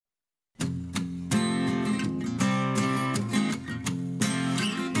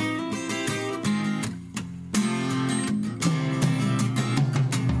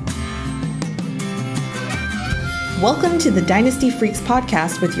Welcome to the Dynasty Freaks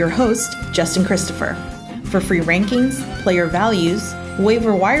podcast with your host, Justin Christopher. For free rankings, player values,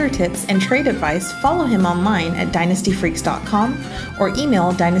 waiver wire tips, and trade advice, follow him online at dynastyfreaks.com or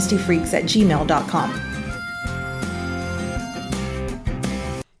email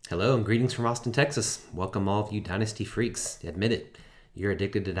dynastyfreaks@gmail.com. Hello and greetings from Austin, Texas. Welcome all of you Dynasty Freaks. Admit it, you're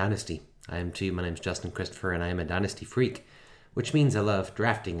addicted to Dynasty. I am too. My name's Justin Christopher and I am a Dynasty Freak, which means I love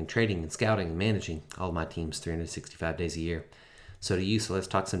drafting and trading and scouting and managing all of my teams 365 days a year. So do you, so let's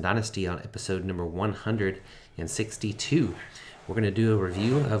talk some Dynasty on episode number 162. We're going to do a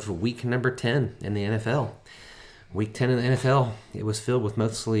review of week number 10 in the NFL. Week 10 in the NFL, it was filled with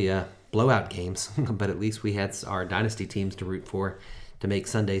mostly blowout games, but at least we had our Dynasty teams to root for to make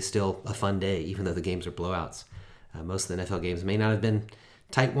Sunday still a fun day, even though the games are blowouts. Most of the NFL games may not have been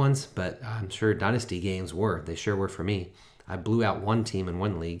tight ones, but I'm sure Dynasty games were. They sure were for me. I blew out one team in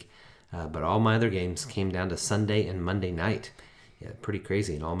one league, but all my other games came down to Sunday and Monday night. Yeah, pretty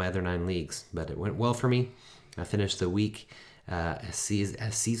crazy in all my other 9 leagues, but it went well for me. I finished the week as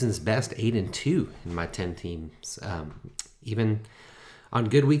season's best 8-2 in my 10 teams. Even on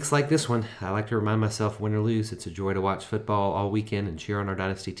good weeks like this one, I like to remind myself, win or lose, it's a joy to watch football all weekend and cheer on our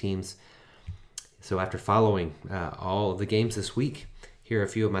Dynasty teams. So after following all of the games this week, here are a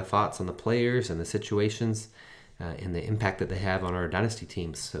few of my thoughts on the players and the situations and the impact that they have on our Dynasty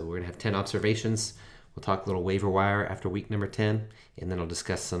teams. So we're going to have 10 observations. We'll talk a little waiver wire after week number 10, and then I'll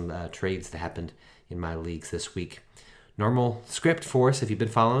discuss some trades that happened in my leagues this week. Normal script for us if you've been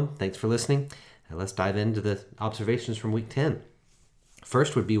following. Thanks for listening. Let's dive into the observations from week 10.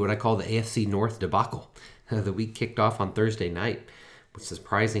 First would be what I call the AFC North debacle. The week kicked off on Thursday night with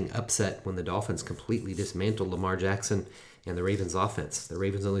surprising upset when the Dolphins completely dismantled Lamar Jackson and the Ravens offense. The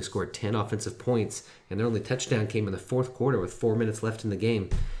Ravens only scored 10 offensive points, and their only touchdown came in the fourth quarter with 4 minutes left in the game.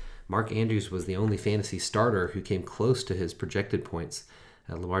 Mark Andrews was the only fantasy starter who came close to his projected points.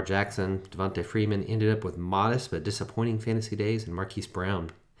 Lamar Jackson, Devontae Freeman ended up with modest but disappointing fantasy days, and Marquise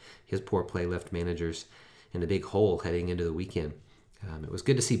Brown, his poor play left managers in a big hole heading into the weekend. It was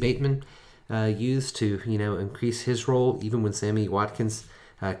good to see Bateman used to increase his role even when Sammy Watkins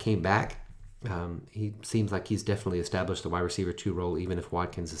came back. He seems like he's definitely established the wide receiver 2 role, even if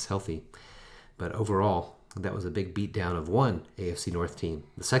Watkins is healthy. But overall, that was a big beatdown of one AFC North team.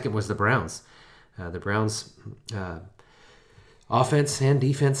 The second was the Browns. The Browns' offense and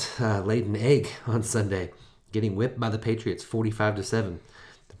defense laid an egg on Sunday, getting whipped by the Patriots 45-7.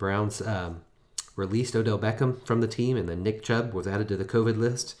 The Browns released Odell Beckham from the team, and then Nick Chubb was added to the COVID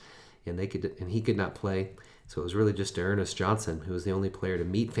list, and he could not play. So it was really just Ernest Johnson, who was the only player to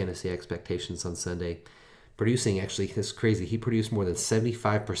meet fantasy expectations on Sunday, producing, actually, this is crazy, he produced more than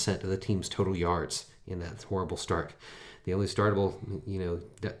 75% of the team's total yards in that horrible start. The only startable in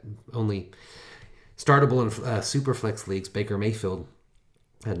Superflex leagues, Baker Mayfield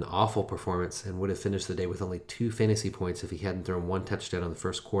had an awful performance and would have finished the day with only 2 fantasy points if he hadn't thrown 1 touchdown in the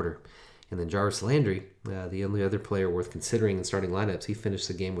first quarter. And then Jarvis Landry, the only other player worth considering in starting lineups, he finished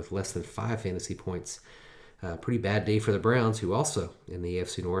the game with less than 5 fantasy points. Pretty bad day for the Browns, who also in the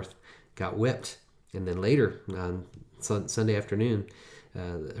AFC North got whipped. And then later on Saturday afternoon,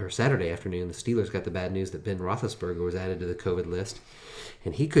 the Steelers got the bad news that Ben Roethlisberger was added to the COVID list,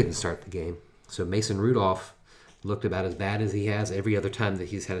 and he couldn't start the game. So Mason Rudolph looked about as bad as he has every other time that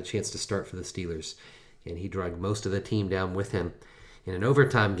he's had a chance to start for the Steelers, and he dragged most of the team down with him. In an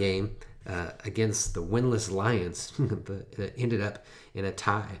overtime game against the winless Lions that ended up in a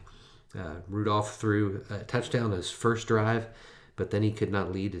tie. Rudolph threw a touchdown on his first drive, but then he could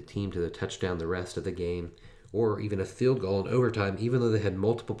not lead the team to the touchdown the rest of the game, or even a field goal in overtime, even though they had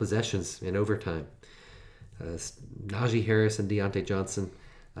multiple possessions in overtime. Najee Harris and Deontay Johnson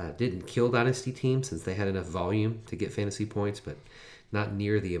didn't kill Dynasty teams since they had enough volume to get fantasy points, but not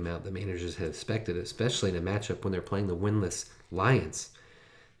near the amount the managers had expected, especially in a matchup when they're playing the winless Lions.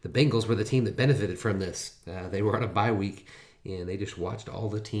 The Bengals were the team that benefited from this. They were on a bye week, and they just watched all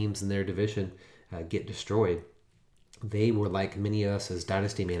the teams in their division get destroyed. They were like many of us as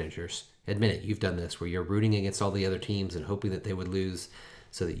Dynasty managers. Admit it, you've done this, where you're rooting against all the other teams and hoping that they would lose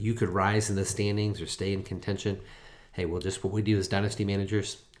so that you could rise in the standings or stay in contention. Hey, well, just what we do as Dynasty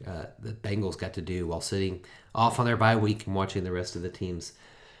managers, the Bengals got to do while sitting off on their bye week and watching the rest of the teams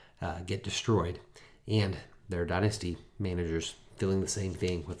get destroyed. And their Dynasty managers feeling the same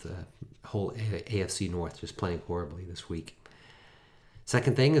thing with the whole AFC North just playing horribly this week.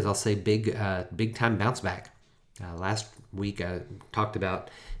 Second thing is I'll say big time bounce back. Last week I talked about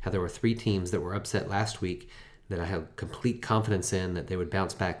how there were 3 teams that were upset last week that I have complete confidence in that they would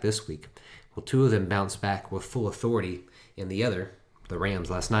bounce back this week. Well, 2 of them bounced back with full authority, and the other, the Rams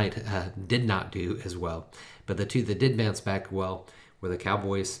last night, did not do as well. But the two that did bounce back well were the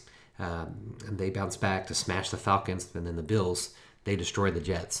Cowboys, and they bounced back to smash the Falcons, and then the Bills, they destroyed the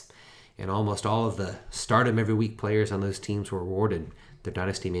Jets. And almost all of the start-em every week players on those teams were rewarded their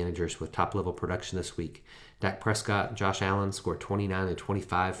dynasty managers with top-level production this week. Dak Prescott and Josh Allen scored 29 and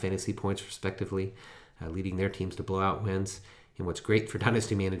 25 fantasy points respectively, leading their teams to blowout wins. And what's great for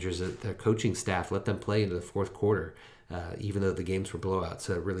dynasty managers is that their coaching staff let them play into the fourth quarter, even though the games were blowouts.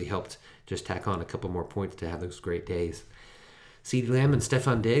 So it really helped just tack on a couple more points to have those great days. CeeDee Lamb and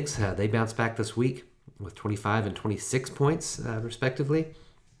Stephon Diggs, they bounced back this week with 25 and 26 points respectively.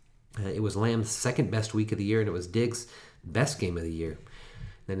 It was Lamb's second best week of the year, and it was Diggs' best game of the year.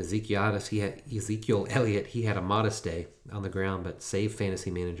 Then Ezekiel Elliott, he had a modest day on the ground, but saved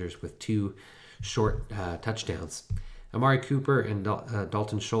fantasy managers with 2 short touchdowns. Amari Cooper and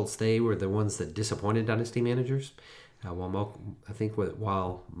Dalton Schultz, they were the ones that disappointed dynasty managers.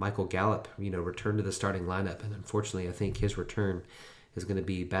 While Michael Gallup, returned to the starting lineup, and unfortunately, I think his return is going to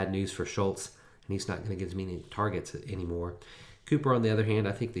be bad news for Schultz, and he's not going to get as many targets anymore. Cooper, on the other hand,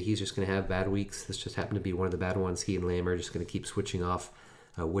 I think that he's just going to have bad weeks. This just happened to be one of the bad ones. He and Lamb are just going to keep switching off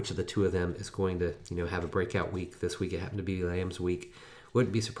which of the two of them is going to, have a breakout week. This week it happened to be Lamb's week.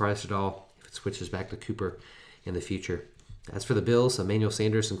 Wouldn't be surprised at all if it switches back to Cooper in the future. As for the Bills, Emmanuel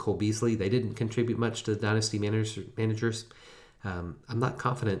Sanders and Cole Beasley, they didn't contribute much to the dynasty managers. I'm not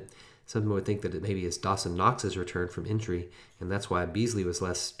confident. Some would think that it maybe is Dawson Knox's return from injury, and that's why Beasley was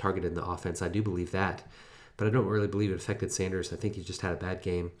less targeted in the offense. I do believe that, but I don't really believe it affected Sanders. I think he just had a bad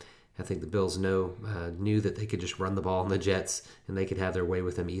game. I think the Bills knew that they could just run the ball on the Jets, and they could have their way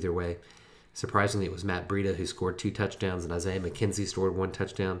with them either way. Surprisingly, it was Matt Breida who scored 2 touchdowns, and Isaiah McKenzie scored 1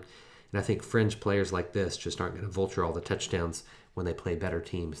 touchdown. And I think fringe players like this just aren't going to vulture all the touchdowns when they play better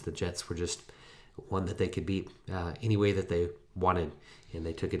teams. The Jets were just one that they could beat any way that they wanted, and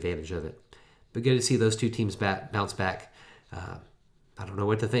they took advantage of it. But good to see those two teams bounce back. I don't know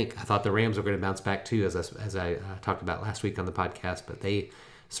what to think. I thought the Rams were going to bounce back too, as I talked about last week on the podcast, but they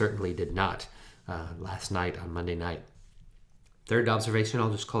certainly did not last night on Monday night. Third observation, I'll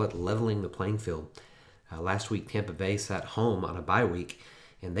just call it leveling the playing field. Last week, Tampa Bay sat home on a bye week,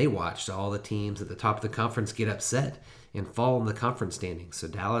 and they watched all the teams at the top of the conference get upset and fall in the conference standings. So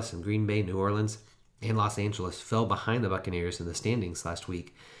Dallas and Green Bay, New Orleans, and Los Angeles fell behind the Buccaneers in the standings last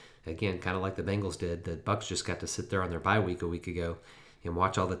week. Again, kind of like the Bengals did. The Bucs just got to sit there on their bye week a week ago and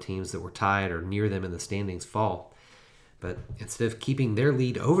watch all the teams that were tied or near them in the standings fall. But instead of keeping their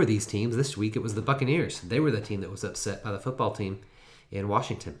lead over these teams, this week it was the Buccaneers. They were the team that was upset by the football team in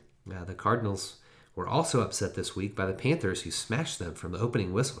Washington. The Cardinals were also upset this week by the Panthers, who smashed them from the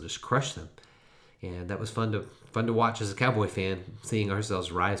opening whistle, just crushed them. And that was fun to watch as a Cowboy fan, seeing ourselves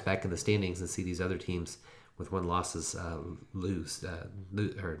rise back in the standings and see these other teams with one losses lose,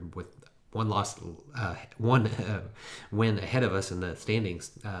 or with one loss, one win ahead of us in the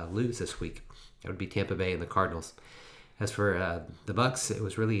standings lose this week. That would be Tampa Bay and the Cardinals. As for the Bucs, it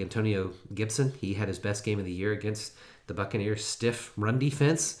was really Antonio Gibson. He had his best game of the year against the Buccaneers' stiff run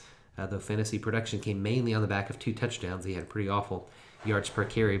defense. The fantasy production came mainly on the back of 2 touchdowns. He had pretty awful yards per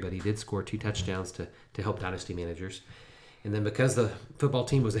carry, but he did score 2 touchdowns to help dynasty managers. And then because the football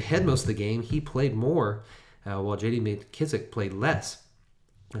team was ahead most of the game, he played more, while J.D. McKissic played less.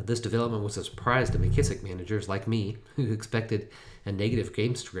 This development was a surprise to McKissic managers like me, who expected a negative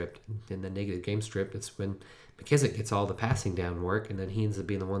game script. In the negative game script, it's when McKissic gets all the passing down work, and then he ends up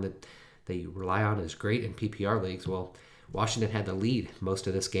being the one that they rely on as great in PPR leagues. Well, Washington had the lead most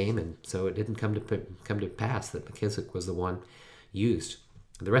of this game, and so it didn't come to pass that McKissic was the one used.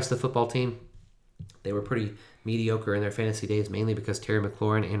 The rest of the football team, they were pretty mediocre in their fantasy days, mainly because Terry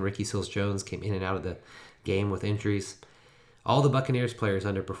McLaurin and Ricky Seals-Jones came in and out of the game with injuries. All the Buccaneers players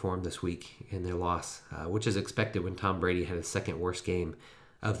underperformed this week in their loss, which is expected when Tom Brady had his second worst game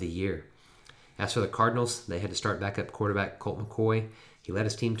of the year. As for the Cardinals, they had to start backup quarterback Colt McCoy. He led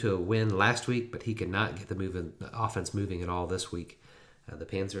his team to a win last week, but he could not get the offense moving at all this week. The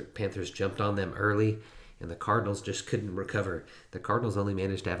Panthers jumped on them early, and the Cardinals just couldn't recover. The Cardinals only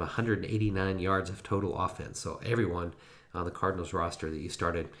managed to have 189 yards of total offense, so everyone on the Cardinals roster that you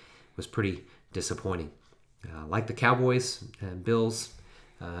started was pretty disappointing. Like the Cowboys and Bills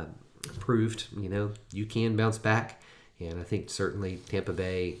proved, you can bounce back, and I think certainly Tampa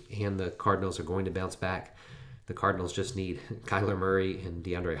Bay and the Cardinals are going to bounce back. The Cardinals just need Kyler Murray and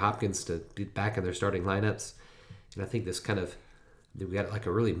DeAndre Hopkins to be back in their starting lineups. And I think we got like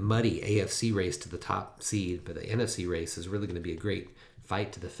a really muddy AFC race to the top seed, but the NFC race is really going to be a great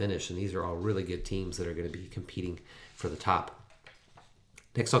fight to the finish. And these are all really good teams that are going to be competing for the top.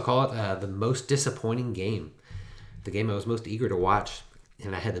 Next, I'll call it the most disappointing game. The game I was most eager to watch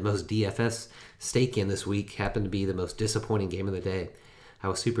and I had the most DFS stake in this week, happened to be the most disappointing game of the day. I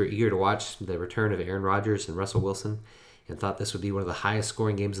was super eager to watch the return of Aaron Rodgers and Russell Wilson and thought this would be one of the highest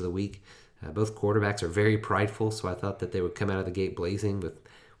scoring games of the week. Both quarterbacks are very prideful, so I thought that they would come out of the gate blazing, with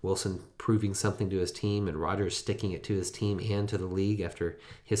Wilson proving something to his team and Rodgers sticking it to his team and to the league after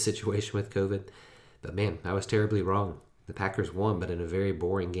his situation with COVID. But man, I was terribly wrong. The Packers won, but in a very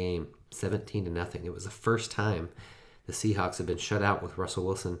boring game, 17-0. It was the first time the Seahawks have been shut out with Russell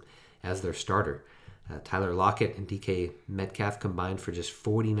Wilson as their starter. Tyler Lockett and DK Metcalf combined for just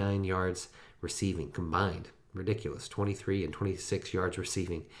 49 yards receiving. Combined. Ridiculous. 23 and 26 yards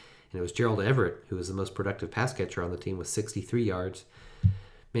receiving. And it was Gerald Everett who was the most productive pass catcher on the team with 63 yards.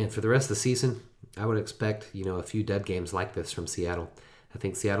 Man, for the rest of the season, I would expect, a few dead games like this from Seattle. I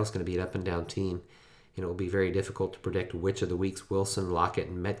think Seattle's going to be an up-and-down team, and it will be very difficult to predict which of the weeks Wilson, Lockett,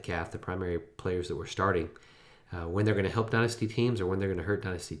 and Metcalf, the primary players that were starting, when they're going to help dynasty teams or when they're going to hurt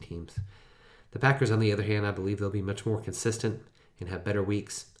dynasty teams. The Packers, on the other hand, I believe they'll be much more consistent and have better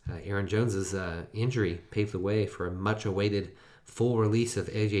weeks. Aaron Jones's injury paved the way for a much-awaited full release of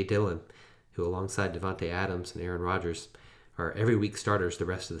A.J. Dillon, who alongside Devontae Adams and Aaron Rodgers are every week starters the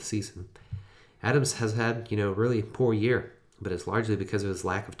rest of the season. Adams has had, a really poor year, but it's largely because of his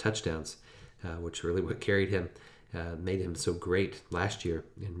lack of touchdowns, which really what carried him, made him so great last year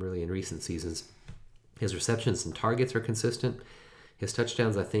and really in recent seasons. His receptions and targets are consistent. His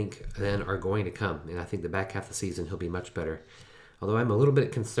touchdowns, I think, then are going to come, and I think the back half of the season he'll be much better. Although I'm a little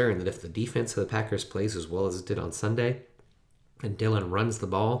bit concerned that if the defense of the Packers plays as well as it did on Sunday, and Dillon runs the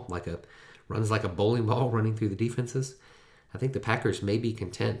ball like a bowling ball running through the defenses, I think the Packers may be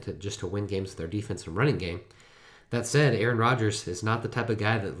content to win games with their defense and running game. That said, Aaron Rodgers is not the type of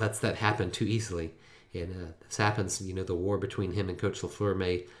guy that lets that happen too easily. And this happens, the war between him and Coach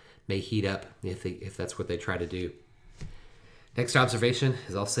LaFleur may heat up if that's what they try to do. Next observation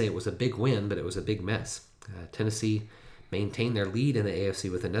is I'll say it was a big win, but it was a big mess. Tennessee maintained their lead in the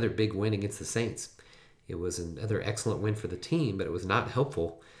AFC with another big win against the Saints. It was another excellent win for the team, but it was not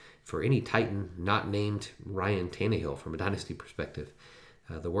helpful for any Titan not named Ryan Tannehill from a dynasty perspective.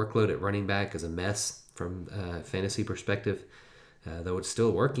 The workload at running back is a mess from a fantasy perspective, though it's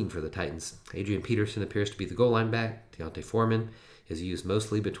still working for the Titans. Adrian Peterson appears to be the goal line back. Deontay Foreman is used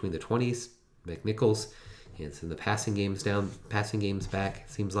mostly between the 20s. McNichols is in the passing games back.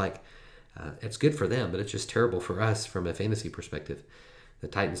 It seems like it's good for them, but it's just terrible for us from a fantasy perspective. The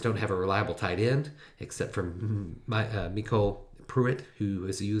Titans don't have a reliable tight end, except for Mecole Pruitt, who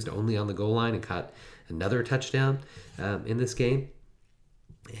is used only on the goal line and caught another touchdown in this game,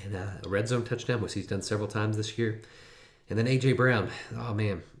 and a red zone touchdown, which he's done several times this year. And then A.J. Brown, oh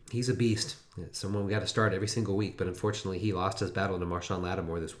man, he's a beast. Someone we got to start every single week, but unfortunately he lost his battle to Marshawn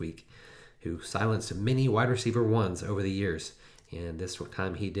Lattimore this week, who silenced many wide receiver ones over the years, and this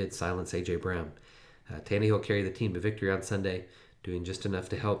time he did silence A.J. Brown. Tannehill carried the team to victory on Sunday, doing just enough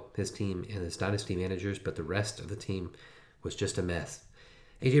to help his team and his dynasty managers, but the rest of the team was just a mess.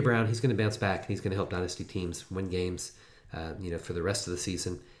 A.J. Brown, he's going to bounce back. He's going to help dynasty teams win games, for the rest of the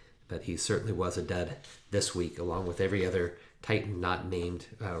season. But he certainly was a dud this week, along with every other Titan not named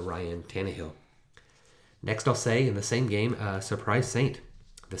Ryan Tannehill. Next, I'll say in the same game, surprise Saint.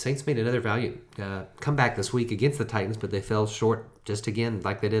 The Saints made another value comeback this week against the Titans, but they fell short just again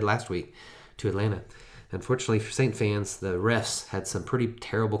like they did last week to Atlanta. Unfortunately for Saint fans, the refs had some pretty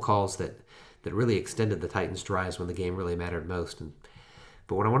terrible calls that really extended the Titans' drives when the game really mattered most.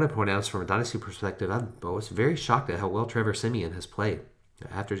 But what I want to point out is from a dynasty perspective, I was very shocked at how well Trevor Siemian has played.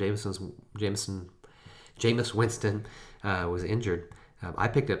 After Jameis Winston was injured, I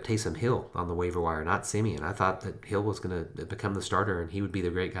picked up Taysom Hill on the waiver wire, not Siemian. I thought that Hill was going to become the starter and he would be the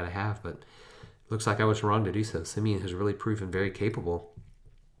great guy to have, but looks like I was wrong to do so. Siemian has really proven very capable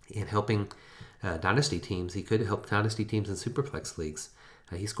in helping dynasty teams. He could help dynasty teams in Superflex leagues.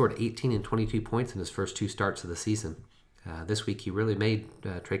 He scored 18 and 22 points in his first two starts of the season. This week he really made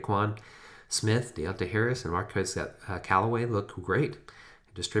Traquan Smith, Deontay Harris, and Marquez Callaway look great.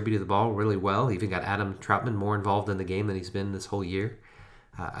 He distributed the ball really well. He even got Adam Troutman more involved in the game than he's been this whole year.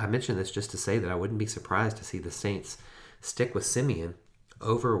 I mentioned this just to say that I wouldn't be surprised to see the Saints stick with Siemian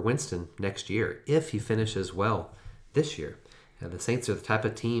over Winston next year if he finishes well this year. The Saints are the type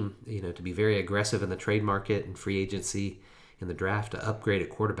of team, to be very aggressive in the trade market and free agency in the draft to upgrade at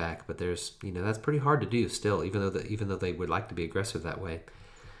quarterback. But there's, that's pretty hard to do still, even though they would like to be aggressive that way.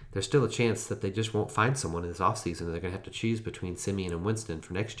 There's still a chance that they just won't find someone in this offseason. They're going to have to choose between Siemian and Winston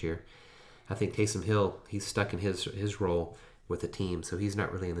for next year. I think Taysom Hill, he's stuck in his role with the team, so he's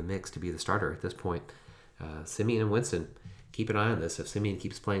not really in the mix to be the starter at this point. Siemian and Winston, keep an eye on this. If Siemian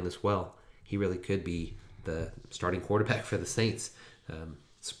keeps playing this well, he really could be the starting quarterback for the Saints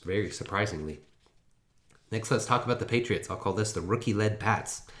It's very surprisingly. Next, let's talk about the Patriots. I'll call this the rookie-led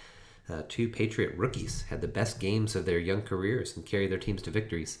Pats. Two Patriot rookies had the best games of their young careers and carried their teams to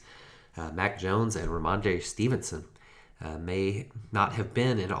victories. Mac Jones and Ramondre Stevenson may not have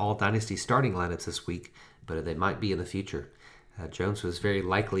been in all Dynasty starting lineups this week, but they might be in the future. Jones was very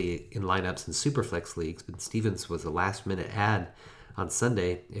likely in lineups in Superflex leagues, but Stevens was a last-minute add on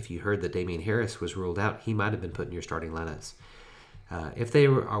Sunday. If you heard that Damian Harris was ruled out, he might have been put in your starting lineups. If they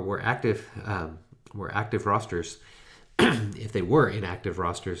were active rosters, if they were inactive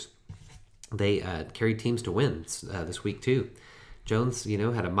rosters, they carried teams to wins this week too. Jones,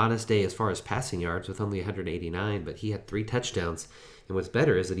 had a modest day as far as passing yards with only 189, but he had 3 touchdowns. And what's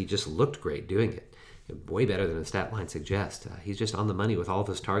better is that he just looked great doing it. Way better than the stat line suggests. He's just on the money with all of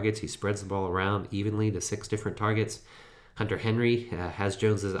his targets. He spreads the ball around evenly to 6 different targets. Hunter Henry has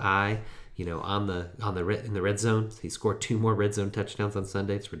Jones's eye, in the red zone. He scored 2 more red zone touchdowns on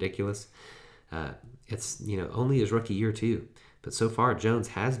Sunday. It's ridiculous. It's only his rookie year too. But so far, Jones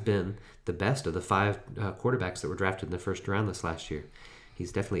has been the best of the 5 quarterbacks that were drafted in the first round this last year.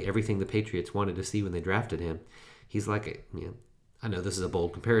 He's definitely everything the Patriots wanted to see when they drafted him. He's like I know this is a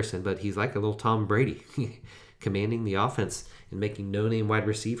bold comparison, but he's like a little Tom Brady, commanding the offense and making no-name wide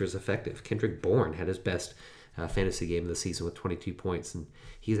receivers effective. Kendrick Bourne had his best fantasy game of the season with 22 points, and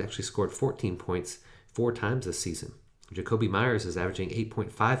he's actually scored 14 points 4 times this season. Jacoby Myers is averaging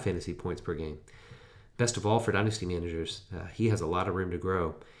 8.5 fantasy points per game. Best of all for dynasty managers, he has a lot of room to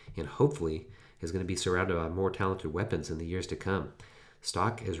grow, and hopefully is going to be surrounded by more talented weapons in the years to come.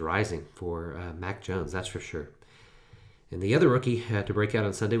 Stock is rising for Mac Jones, that's for sure. And the other rookie to break out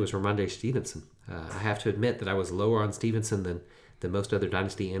on Sunday was Ramondre Stevenson. I have to admit that I was lower on Stevenson than most other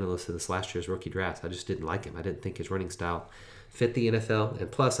dynasty analysts in this last year's rookie draft. I just didn't like him. I didn't think his running style fit the NFL. And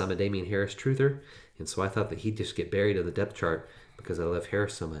plus, I'm a Damian Harris truther, and so I thought that he'd just get buried in the depth chart because I love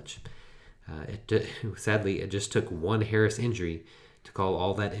Harris so much. Sadly, it just took one Harris injury to call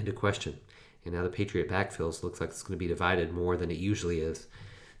all that into question. And now the Patriot backfield looks like it's going to be divided more than it usually is.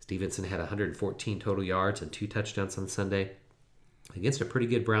 Stevenson had 114 total yards and 2 touchdowns on Sunday against a pretty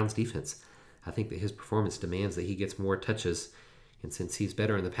good Browns defense. I think that his performance demands that he gets more touches, and since he's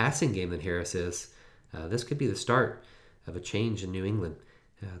better in the passing game than Harris is, this could be the start of a change in New England.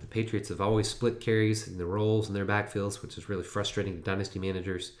 The Patriots have always split carries in the roles in their backfields, which is really frustrating to dynasty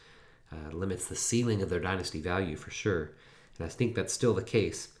managers. Limits the ceiling of their dynasty value for sure, and I think that's still the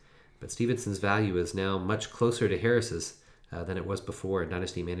case. But Stevenson's value is now much closer to Harris's than it was before, and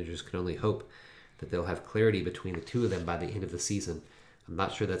dynasty managers can only hope that they'll have clarity between the two of them by the end of the season. I'm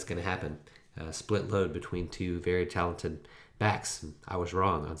not sure that's going to happen. Split load between 2 very talented backs. I was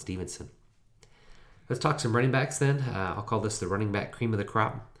wrong on Stevenson. Let's talk some running backs then. I'll call this the running back cream of the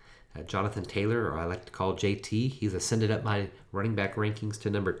crop. Jonathan Taylor, or I like to call JT, he's ascended up my running back rankings to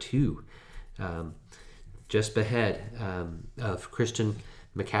number 2, just ahead of Christian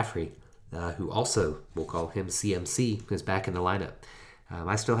McCaffrey, who also, we'll call him CMC, is back in the lineup.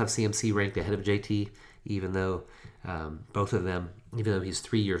 I still have CMC ranked ahead of JT, even though both of them, even though he's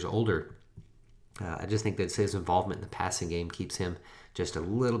 3 years older, I just think that his involvement in the passing game keeps him just a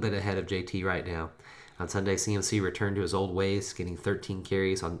little bit ahead of JT right now. On Sunday, CMC returned to his old ways, getting 13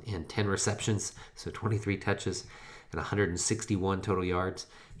 carries and 10 receptions, so 23 touches and 161 total yards.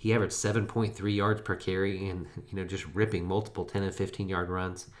 He averaged 7.3 yards per carry and, just ripping multiple 10 and 15-yard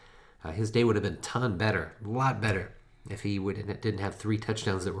runs. His day would have been a ton better, a lot better, if he didn't have 3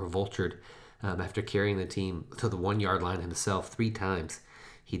 touchdowns that were vultured after carrying the team to the 1-yard line himself 3 times.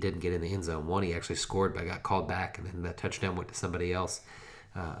 He didn't get in the end zone. One he actually scored but got called back, and then that touchdown went to somebody else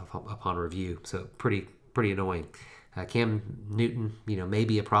upon review. So pretty annoying. Cam Newton, may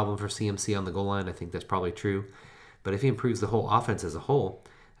be a problem for CMC on the goal line. I think that's probably true. But if he improves the whole offense as a whole,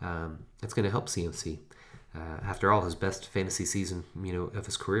 it's going to help CMC. After all, his best fantasy season, of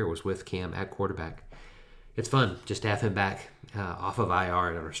his career was with Cam at quarterback. It's fun just to have him back off of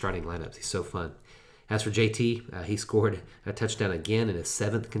IR in our starting lineups. He's so fun. As for JT, he scored a touchdown again in his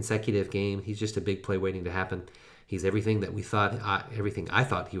 7th consecutive game. He's just a big play waiting to happen. He's everything that everything I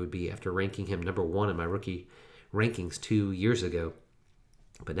thought he would be after ranking him number 1 in my rookie rankings 2 years ago.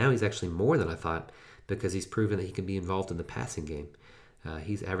 But now he's actually more than I thought because he's proven that he can be involved in the passing game.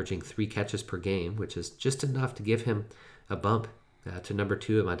 He's averaging 3 catches per game, which is just enough to give him a bump to number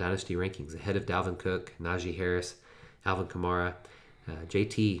 2 in my dynasty rankings, ahead of Dalvin Cook, Najee Harris, Alvin Kamara.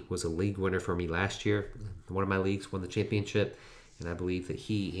 JT was a league winner for me last year. One of my leagues won the championship, and I believe that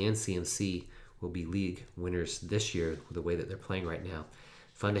he and CMC will be league winners this year with the way that they're playing right now.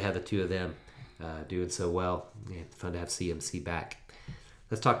 Fun to have the two of them doing so well, and fun to have CMC back.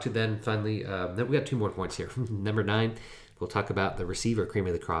 Let's talk to then finally, we got 2 more points here. Number 9, we'll talk about the receiver cream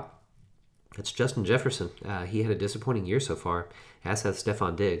of the crop. It's Justin Jefferson. He had a disappointing year so far, as has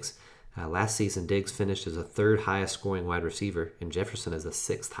Stephon Diggs. Last season, Diggs finished as the third highest scoring wide receiver, and Jefferson as the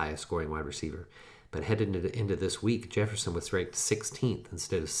sixth highest scoring wide receiver. But headed into this week, Jefferson was ranked 16th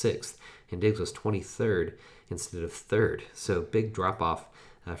instead of 6th, and Diggs was 23rd instead of 3rd. So big drop-off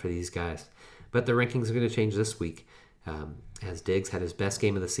for these guys. But the rankings are going to change this week, as Diggs had his best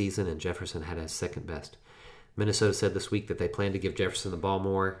game of the season and Jefferson had his second best. Minnesota said this week that they plan to give Jefferson the ball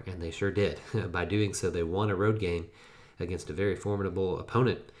more, and they sure did. By doing so, they won a road game against a very formidable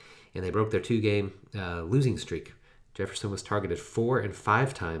opponent, and they broke their 2-game losing streak. Jefferson was targeted 4 and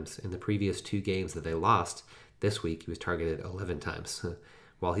 5 times in the previous 2 games that they lost. This week, he was targeted 11 times.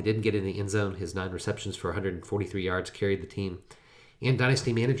 While he didn't get in the end zone, his 9 receptions for 143 yards carried the team and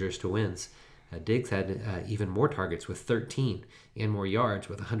dynasty managers to wins. Diggs had even more targets with 13 and more yards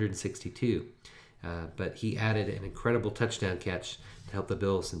with 162. But he added an incredible touchdown catch to help the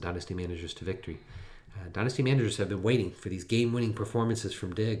Bills and dynasty managers to victory. Dynasty managers have been waiting for these game-winning performances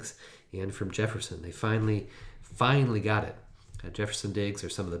from Diggs and from Jefferson. They finally got it. Jefferson, Diggs are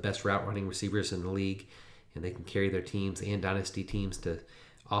some of the best route-running receivers in the league, and they can carry their teams and dynasty teams to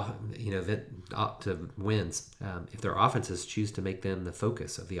wins if their offenses choose to make them the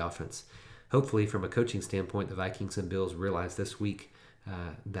focus of the offense. Hopefully, from a coaching standpoint, the Vikings and Bills realize this week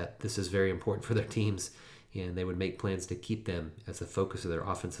that this is very important for their teams, and they would make plans to keep them as the focus of their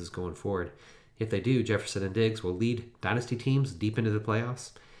offenses going forward. If they do, Jefferson and Diggs will lead dynasty teams deep into the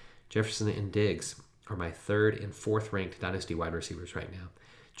playoffs. Jefferson and Diggs are my 3rd and 4th ranked dynasty wide receivers right now,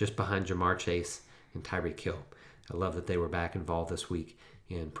 just behind Jamar Chase and Tyreek Hill. I love that they were back involved this week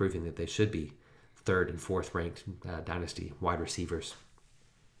and proving that they should be 3rd and 4th ranked dynasty wide receivers.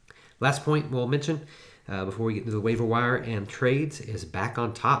 Last point we'll mention before we get into the waiver wire and trades is back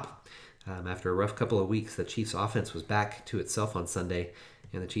on top. After a rough couple of weeks, the Chiefs' offense was back to itself on Sunday,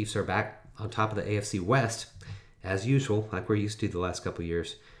 and the Chiefs are back on top of the AFC West, as usual, like we're used to the last couple of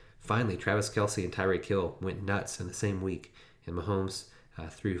years. Finally, Travis Kelce and Tyreek Hill went nuts in the same week, and Mahomes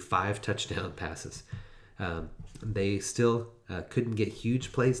threw 5 touchdown passes. They still couldn't get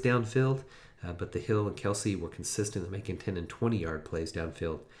huge plays downfield, but the Hill and Kelce were consistent in making 10 and 20-yard plays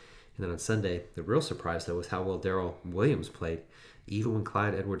downfield. And then on Sunday, the real surprise, though, was how well Darrell Williams played. Even when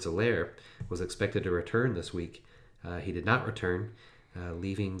Clyde Edwards-Helaire was expected to return this week, he did not return,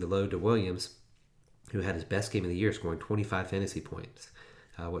 leaving the load to Williams, who had his best game of the year, scoring 25 fantasy points.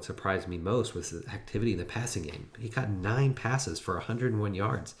 What surprised me most was the activity in the passing game. He caught 9 passes for 101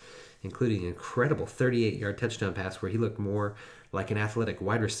 yards, including an incredible 38-yard touchdown pass where he looked more like an athletic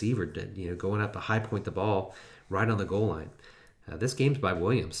wide receiver did, going up to high point the ball right on the goal line. This game's by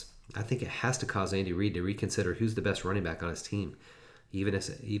Williams. I think it has to cause Andy Reid to reconsider who's the best running back on his team, even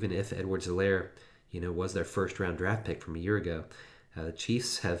if Edwards-Helaire, was their first-round draft pick from a year ago. The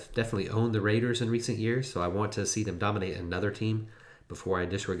Chiefs have definitely owned the Raiders in recent years, so I want to see them dominate another team before I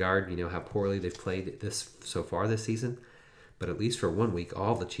disregard, how poorly they've played this so far this season. But at least for 1 week,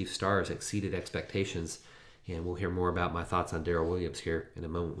 all the Chiefs stars exceeded expectations, and we'll hear more about my thoughts on Darrell Williams here in a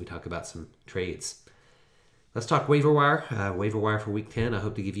moment. We talk about some trades. Let's talk waiver wire. Waiver wire for Week 10. I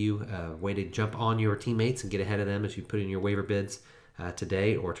hope to give you a way to jump on your teammates and get ahead of them as you put in your waiver bids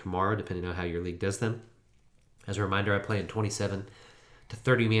today or tomorrow, depending on how your league does them. As a reminder, I play in 27 to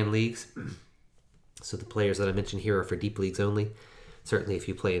 30-man leagues. So the players that I mentioned here are for deep leagues only. Certainly, if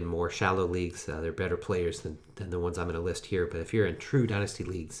you play in more shallow leagues, they're better players than the ones I'm going to list here. But if you're in true dynasty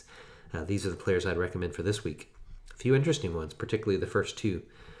leagues, these are the players I'd recommend for this week. A few interesting ones, particularly the first 2.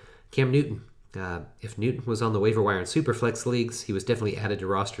 Cam Newton. If Newton was on the waiver wire in Superflex leagues, he was definitely added to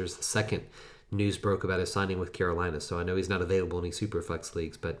rosters the second news broke about his signing with Carolina. So I know he's not available in any Superflex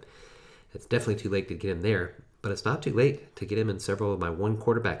leagues, but it's definitely too late to get him there. But it's not too late to get him in several of my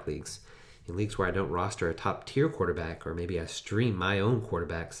 1-quarterback leagues. In leagues where I don't roster a top-tier quarterback, or maybe I stream my own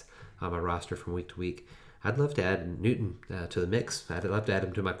quarterbacks on my roster from week to week, I'd love to add Newton to the mix. I'd love to add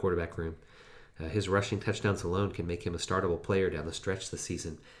him to my quarterback room. His rushing touchdowns alone can make him a startable player down the stretch this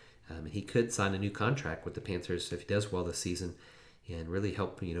season. He could sign a new contract with the Panthers if he does well this season and really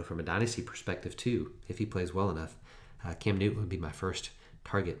help, from a dynasty perspective too, if he plays well enough. Cam Newton would be my first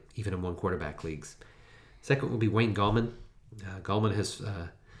target, even in 1-quarterback leagues. Second would be Wayne Gallman. Gallman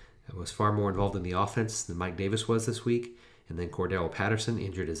was far more involved in the offense than Mike Davis was this week, and then Cordell Patterson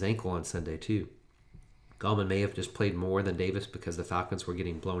injured his ankle on Sunday too. Gallman may have just played more than Davis because the Falcons were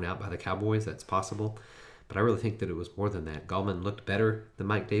getting blown out by the Cowboys. That's possible. But I really think that it was more than that. Gallman looked better than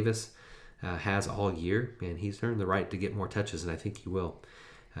Mike Davis has all year, and he's earned the right to get more touches, and I think he will.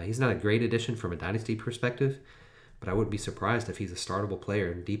 He's not a great addition from a dynasty perspective, but I wouldn't be surprised if he's a startable player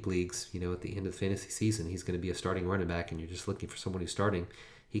in deep leagues. At the end of the fantasy season, he's going to be a starting running back, and you're just looking for someone who's starting.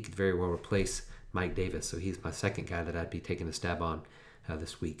 He could very well replace Mike Davis, so he's my second guy that I'd be taking a stab on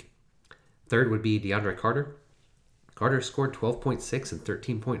this week. Third would be DeAndre Carter. Carter scored 12.6 and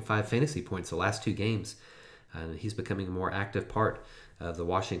 13.5 fantasy points the last 2 games, and he's becoming a more active part of the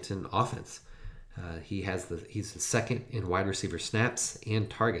Washington offense. He's the second in wide receiver snaps and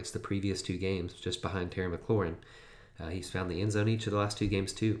targets the previous 2 games, just behind Terry McLaurin. He's found the end zone each of the last 2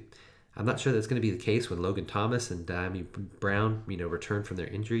 games too. I'm not sure that's going to be the case when Logan Thomas and Dyami Brown, return from their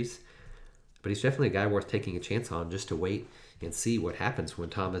injuries, but he's definitely a guy worth taking a chance on just to wait and see what happens when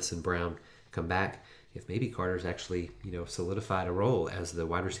Thomas and Brown come back. If maybe Carter's actually, solidified a role as the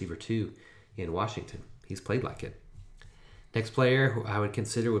wide receiver 2 in Washington. He's played like it. Next player who I would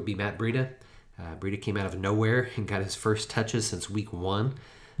consider would be Matt Breida. Breida came out of nowhere and got his first touches since week 1,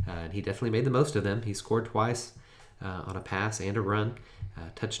 and he definitely made the most of them. He scored twice on a pass and a run.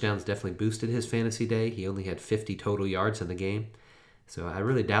 Touchdowns definitely boosted his fantasy day. He only had 50 total yards in the game. So I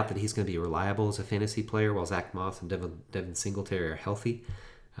really doubt that he's going to be reliable as a fantasy player while Zach Moss and Devin Singletary are healthy.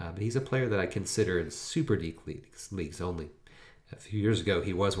 But he's a player that I consider in super deep leagues only. A few years ago,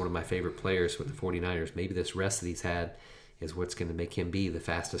 he was one of my favorite players with the 49ers. Maybe this rest that he's had is what's going to make him be the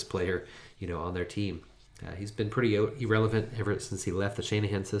fastest player, on their team. He's been pretty irrelevant ever since he left the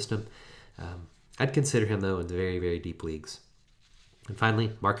Shanahan system. I'd consider him, though, in very, very deep leagues. And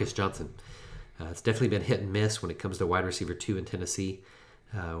finally, Marcus Johnson. It's definitely been hit and miss when it comes to wide receiver 2 in Tennessee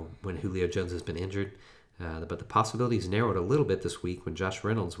when Julio Jones has been injured. But the possibilities narrowed a little bit this week when Josh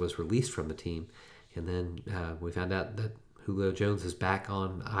Reynolds was released from the team. And then we found out that Julio Jones is back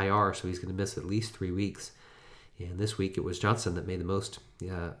on IR, so he's going to miss at least 3 weeks. And this week it was Johnson that made the most.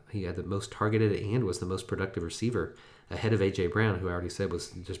 He had the most targeted and was the most productive receiver, ahead of A.J. Brown, who I already said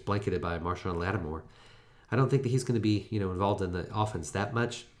was just blanketed by Marshawn Lattimore. I don't think that he's going to be involved in the offense that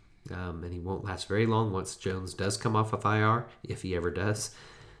much, and he won't last very long once Jones does come off of IR, if he ever does.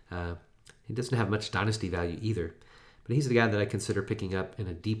 He doesn't have much dynasty value either, but he's the guy that I consider picking up in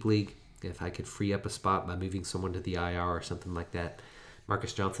a deep league if I could free up a spot by moving someone to the IR or something like that.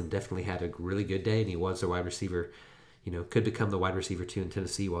 Marcus Johnson definitely had a really good day, and he was the wide receiver, could become the wide receiver 2 in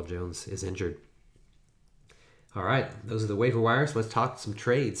Tennessee while Jones is injured. All right, those are the waiver wires. Let's talk some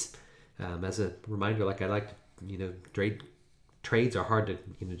trades. As a reminder, like I like to, trades are hard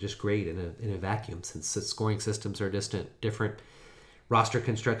to just grade in a vacuum since the scoring systems are different. Roster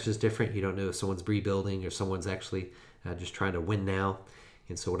construction is different. You don't know if someone's rebuilding or someone's actually just trying to win now.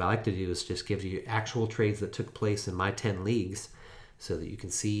 And so what I like to do is just give you actual trades that took place in my 10 leagues so that you can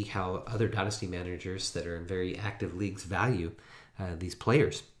see how other dynasty managers that are in very active leagues value these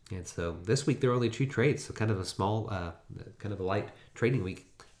players. And so this week there are only 2 trades, so kind of a small, kind of a light trading week.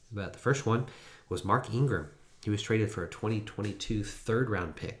 But the first one was Mark Ingram. He was traded for a 2022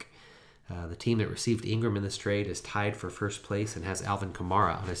 third-round pick. The team that received Ingram in this trade is tied for first place and has Alvin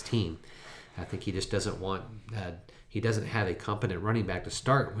Kamara on his team. I think he just doesn't want, he doesn't have a competent running back to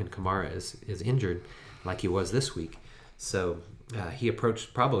start when Kamara is injured like he was this week. So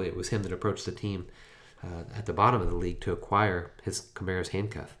probably it was him that approached the team at the bottom of the league to acquire Kamara's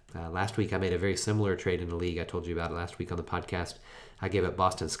handcuff. Last week I made a very similar trade in the league. I told you about it last week on the podcast. I gave up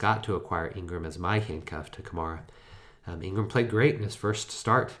Boston Scott to acquire Ingram as my handcuff to Kamara. Ingram played great in his first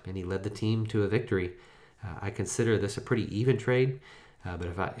start, and he led the team to a victory. I consider this a pretty even trade,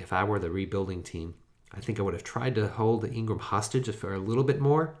 but if I were the rebuilding team, I think I would have tried to hold Ingram hostage for a little bit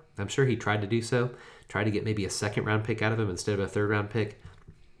more. I'm sure he tried to do so, tried to get maybe a second-round pick out of him instead of a third-round pick,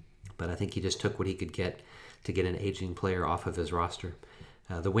 but I think he just took what he could get to get an aging player off of his roster.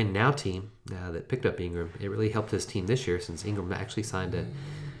 The Win Now team that picked up Ingram, it really helped his team this year since Ingram actually signed a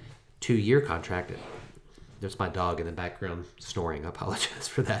 2-year contract. There's my dog in the background snoring. I apologize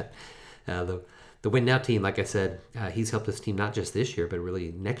for that. The Win Now team, like I said, he's helped his team not just this year, but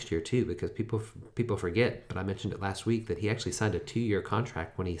really next year too, because people forget, but I mentioned it last week, that he actually signed a 2-year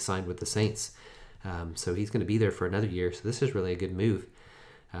contract when he signed with the Saints. So he's going to be there for another year. So this is really a good move.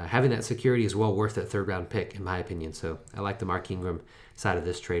 Having that security is well worth that third-round pick, in my opinion. So I like the Mark Ingram side of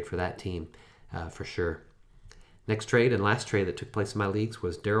this trade for that team, for sure. Next trade and last trade that took place in my leagues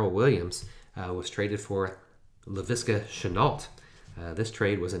was Darrell Williams was traded for Laviska Shenault. This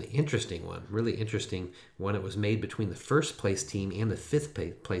trade was an interesting one, really interesting one. It was made between the first-place team and the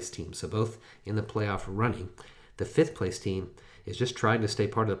fifth-place team, so both in the playoff running. The fifth-place team is just trying to stay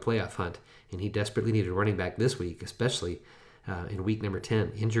part of the playoff hunt, and he desperately needed a running back this week, especially in week number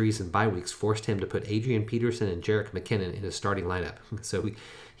 10. Injuries and bye weeks forced him to put Adrian Peterson and Jerick McKinnon in his starting lineup. So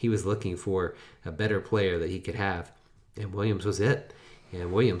he was looking for a better player that he could have, and Williams was it.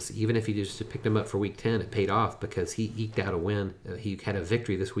 And Williams, even if he just picked him up for week 10, it paid off because he eked out a win. He had a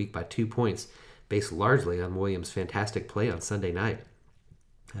victory this week by 2 points, based largely on Williams' fantastic play on Sunday night.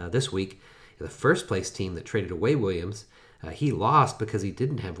 This week, the first place team that traded away Williams, he lost because he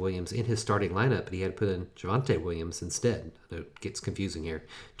didn't have Williams in his starting lineup, but he had put in Javonte Williams instead. It gets confusing here,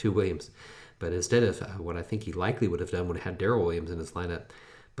 2 Williams. But instead of what I think he likely would have done, would have had Darrell Williams in his lineup.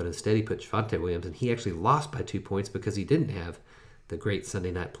 But instead he put Javonte Williams, and he actually lost by 2 points because he didn't have the great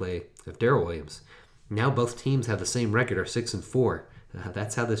Sunday night play of Darrell Williams. Now both teams have the same record, are 6-4.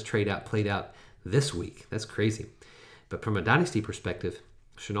 That's how this trade played out this week. That's crazy. But from a dynasty perspective,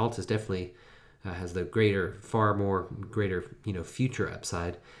 Shenault is definitely has the far more greater, future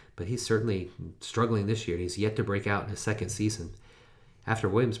upside. But he's certainly struggling this year, and he's yet to break out in his second season. After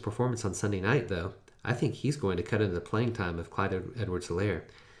Williams' performance on Sunday night, though, I think he's going to cut into the playing time of Clyde Edwards-Helaire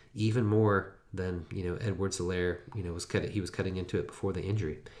even more than Edwards-Helaire he was cutting into it before the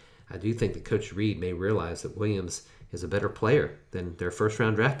injury. I do think that Coach Reed may realize that Williams is a better player than their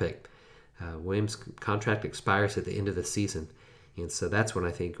first-round draft pick. Williams' contract expires at the end of the season, and so that's when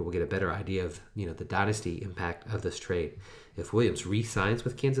I think we'll get a better idea of the dynasty impact of this trade. If Williams re-signs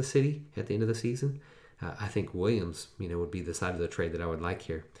with Kansas City at the end of the season, I think Williams would be the side of the trade that I would like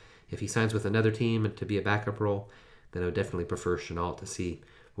here. If he signs with another team to be a backup role, then I would definitely prefer Shenault to see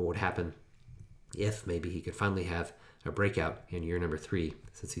what would happen if maybe he could finally have a breakout in year number 3,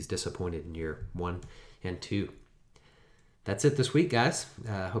 since he's disappointed in year 1 and 2. That's it this week, guys.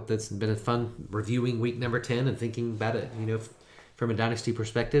 I hope that's been a fun reviewing week number 10 and thinking about it, from a dynasty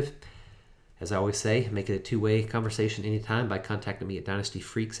perspective. As I always say, make it a two-way conversation anytime by contacting me at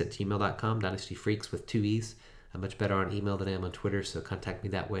dynastyfreaks@gmail.com, dynastyfreaks with 2 E's. I'm much better on email than I am on Twitter, so contact me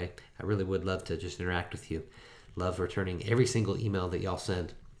that way. I really would love to just interact with you. Love returning every single email that y'all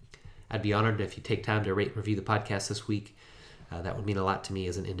send. I'd be honored if you take time to rate and review the podcast this week. That would mean a lot to me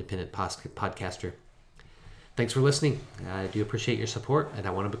as an independent podcaster. Thanks for listening. I do appreciate your support, and I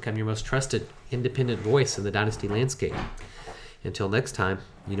want to become your most trusted independent voice in the dynasty landscape. Until next time,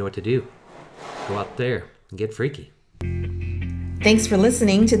 you know what to do. Go out there and get freaky. Thanks for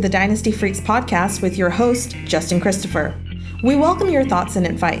listening to the Dynasty Freaks podcast with your host, Justin Christopher. We welcome your thoughts and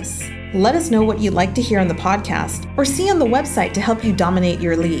advice. Let us know what you'd like to hear on the podcast or see on the website to help you dominate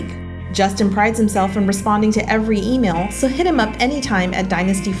your league. Justin prides himself in responding to every email, so hit him up anytime at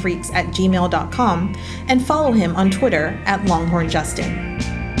dynastyfreaks@gmail.com and follow him on Twitter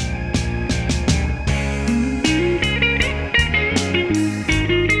 @LonghornJustin.